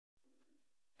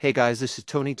Hey guys, this is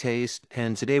Tony Taste,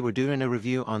 and today we're doing a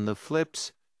review on the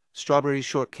Flips Strawberry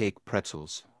Shortcake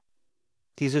Pretzels.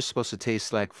 These are supposed to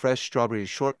taste like fresh strawberry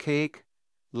shortcake,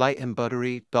 light and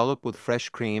buttery, dolloped with fresh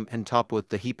cream, and topped with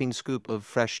the heaping scoop of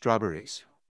fresh strawberries.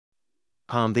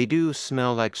 They do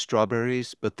smell like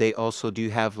strawberries, but they also do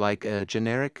have like a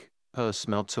generic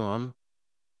smell to them.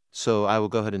 So I will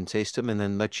go ahead and taste them and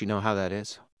then let you know how that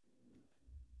is.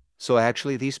 So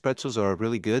actually, these pretzels are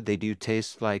really good. They do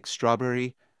taste like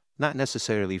strawberry, not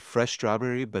necessarily fresh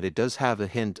strawberry, but it does have a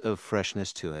hint of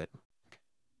freshness to it.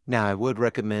 Now, I would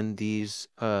recommend these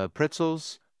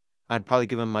pretzels. I'd probably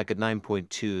give them like a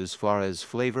 9.2 as far as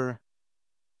flavor.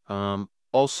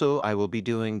 Also, I will be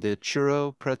doing the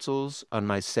churro pretzels on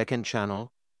my second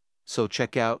channel. So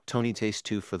check out Tony Taste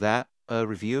 2 for that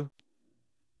review.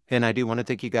 And I do want to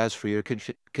thank you guys for your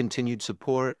continued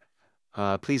support.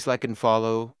 Please like and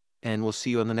follow, and we'll see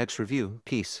you on the next review.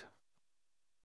 Peace.